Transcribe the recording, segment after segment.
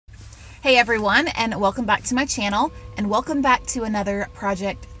Hey everyone, and welcome back to my channel, and welcome back to another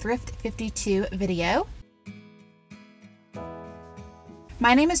Project Thrift 52 video.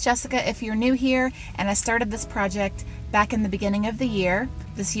 My name is Jessica if you're new here, and I started this project back in the beginning of the year.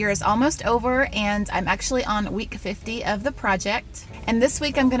 This year is almost over, and I'm actually on week 50 of the project. And this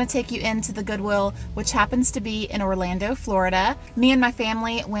week I'm going to take you into the Goodwill, which happens to be in Orlando, Florida. Me and my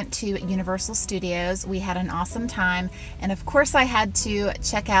family went to Universal Studios. We had an awesome time, and of course I had to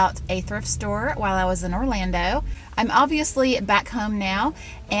check out a thrift store while I was in Orlando. I'm obviously back home now,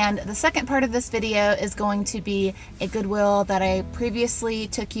 and the second part of this video is going to be a Goodwill that I previously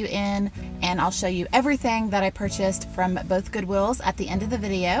took you in, and I'll show you everything that I purchased from both Goodwills at the end of the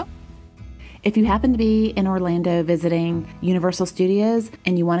video. If you happen to be in Orlando visiting Universal Studios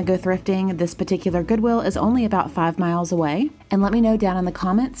and you want to go thrifting, this particular Goodwill is only about 5 miles away. And let me know down in the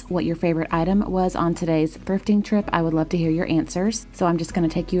comments what your favorite item was on today's thrifting trip. I would love to hear your answers. So I'm just going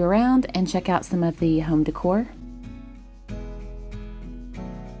to take you around and check out some of the home decor.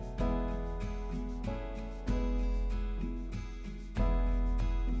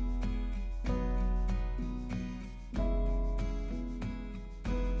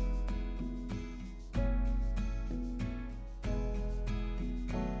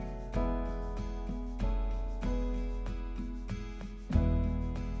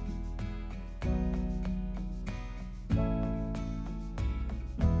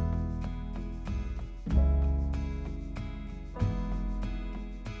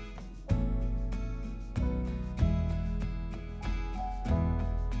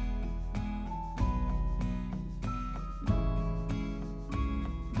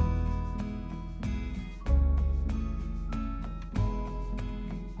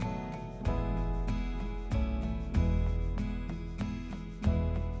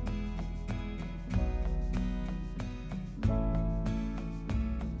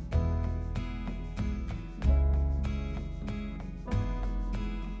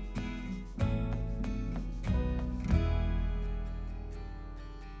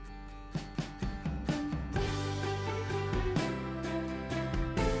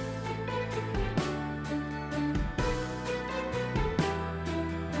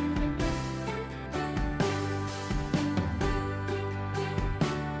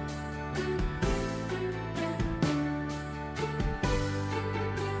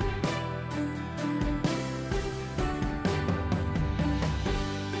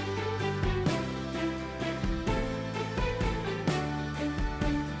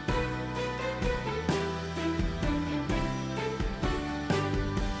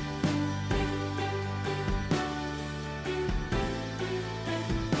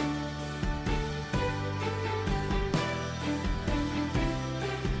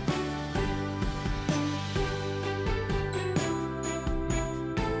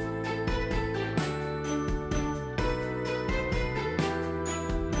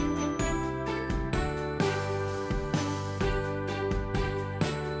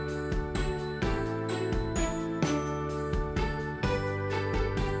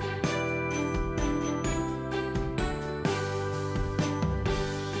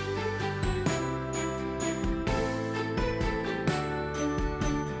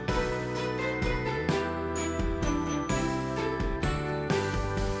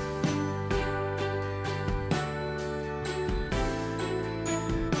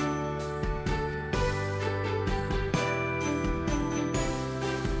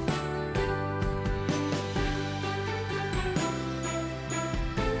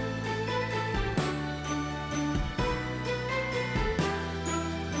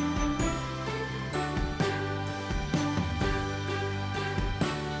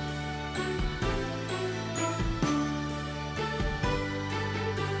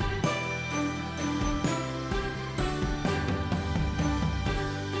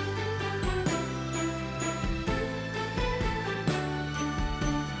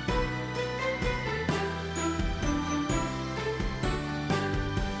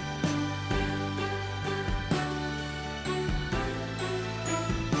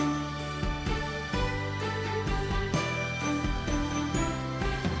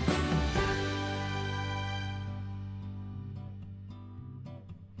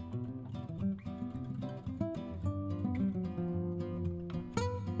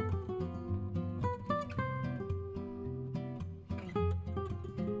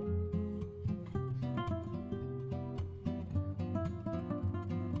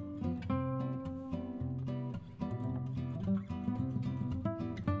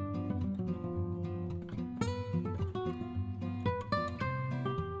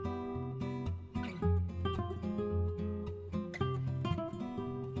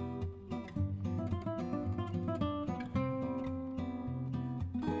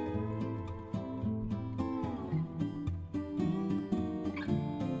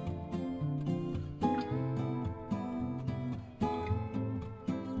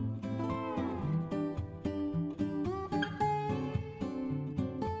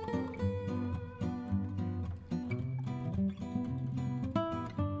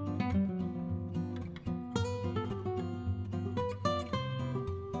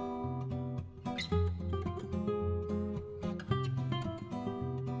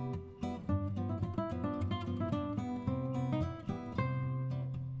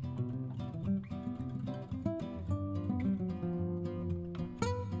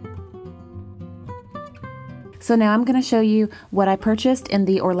 So now I'm going to show you what I purchased in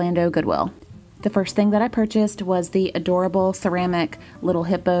the Orlando Goodwill. The first thing that I purchased was the adorable ceramic little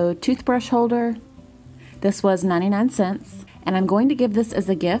hippo toothbrush holder. This was 99 cents, and I'm going to give this as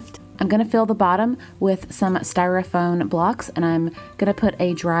a gift. I'm going to fill the bottom with some styrofoam blocks, and I'm going to put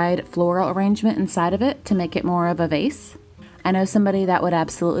a dried floral arrangement inside of it to make it more of a vase. I know somebody that would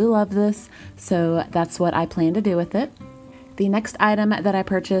absolutely love this, so that's what I plan to do with it. The next item that I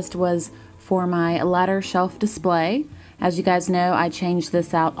purchased was for my ladder shelf display. As you guys know, I change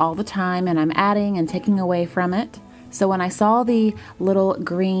this out all the time, and I'm adding and taking away from it. So when I saw the little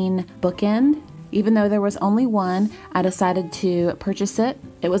green bookend, even though there was only one, I decided to purchase it.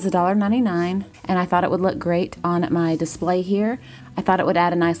 It was $1.99, and I thought it would look great on my display here. I thought it would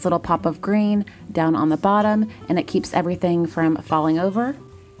add a nice little pop of green down on the bottom, and it keeps everything from falling over.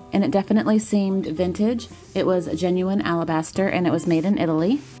 And it definitely seemed vintage. It was genuine alabaster, and it was made in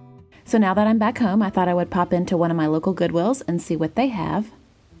Italy. So now that I'm back home, I thought I would pop into one of my local Goodwills and see what they have.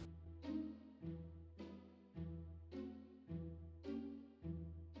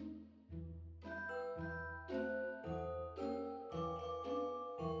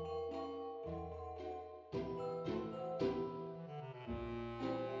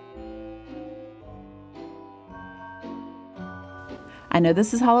 I know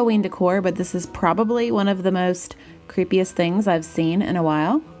this is Halloween decor, but this is probably one of the most creepiest things I've seen in a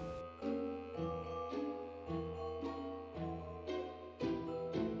while.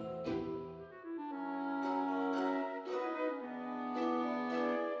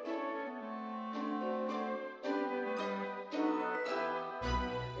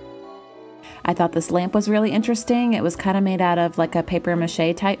 I thought this lamp was really interesting. It was kind of made out of like a paper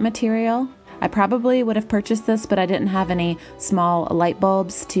mache type material. I probably would have purchased this, but I didn't have any small light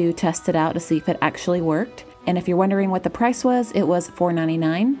bulbs to test it out to see if it actually worked. And if you're wondering what the price was, it was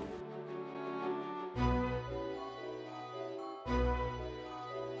 $4.99.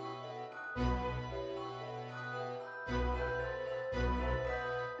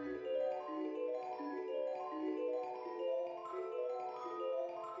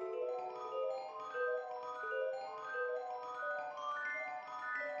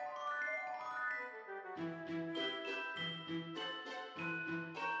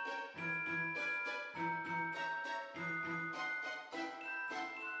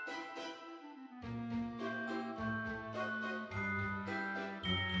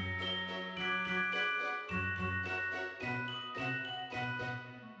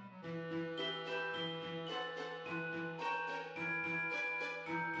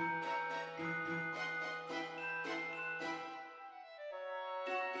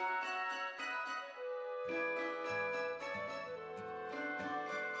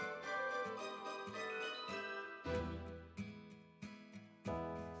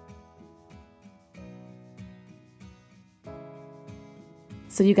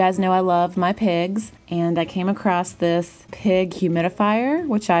 So you guys know I love my pigs, and I came across this pig humidifier,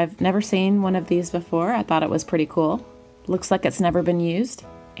 which I've never seen one of these before. I thought it was pretty cool. Looks like it's never been used,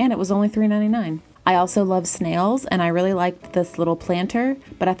 and it was only $3.99. I also love snails, and I really liked this little planter,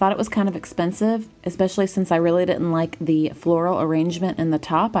 but I thought it was kind of expensive, especially since I really didn't like the floral arrangement in the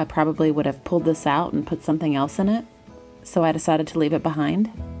top. I probably would have pulled this out and put something else in it, so I decided to leave it behind.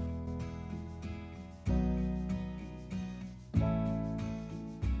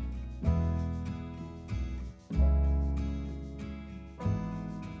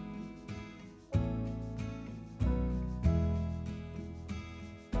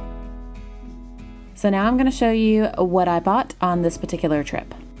 So now I'm going to show you what I bought on this particular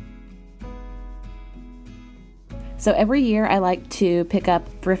trip. So every year I like to pick up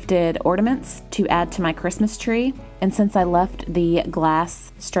thrifted ornaments to add to my Christmas tree. And since I left the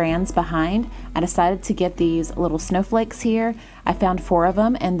glass strands behind, I decided to get these little snowflakes here. I found 4 of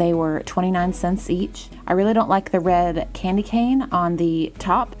them and they were 29 cents each. I really don't like the red candy cane on the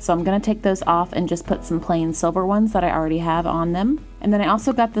top, so I'm going to take those off and just put some plain silver ones that I already have on them. And then I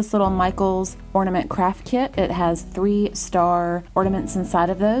also got this little Michael's ornament craft kit. It has 3-star ornaments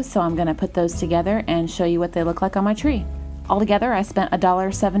inside of those, so I'm going to put those together and show you what they look like on my tree. Altogether, I spent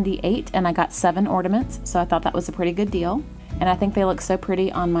 $1.78 and I got 7 ornaments, so I thought that was a pretty good deal. And I think they look so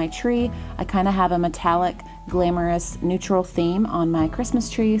pretty on my tree. I kind of have a metallic, glamorous, neutral theme on my Christmas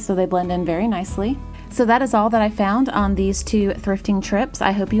tree, so they blend in very nicely. So that is all that I found on these 2 thrifting trips.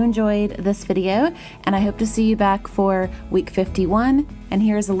 I hope you enjoyed this video, and I hope to see you back for week 51. And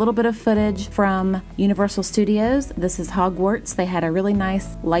here's a little bit of footage from Universal Studios. This is Hogwarts. They had a really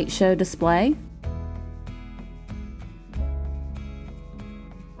nice light show display.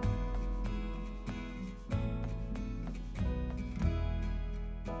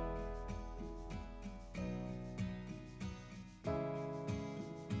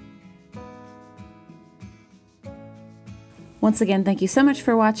 Once again, thank you so much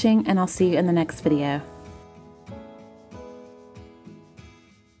for watching, and I'll see you in the next video.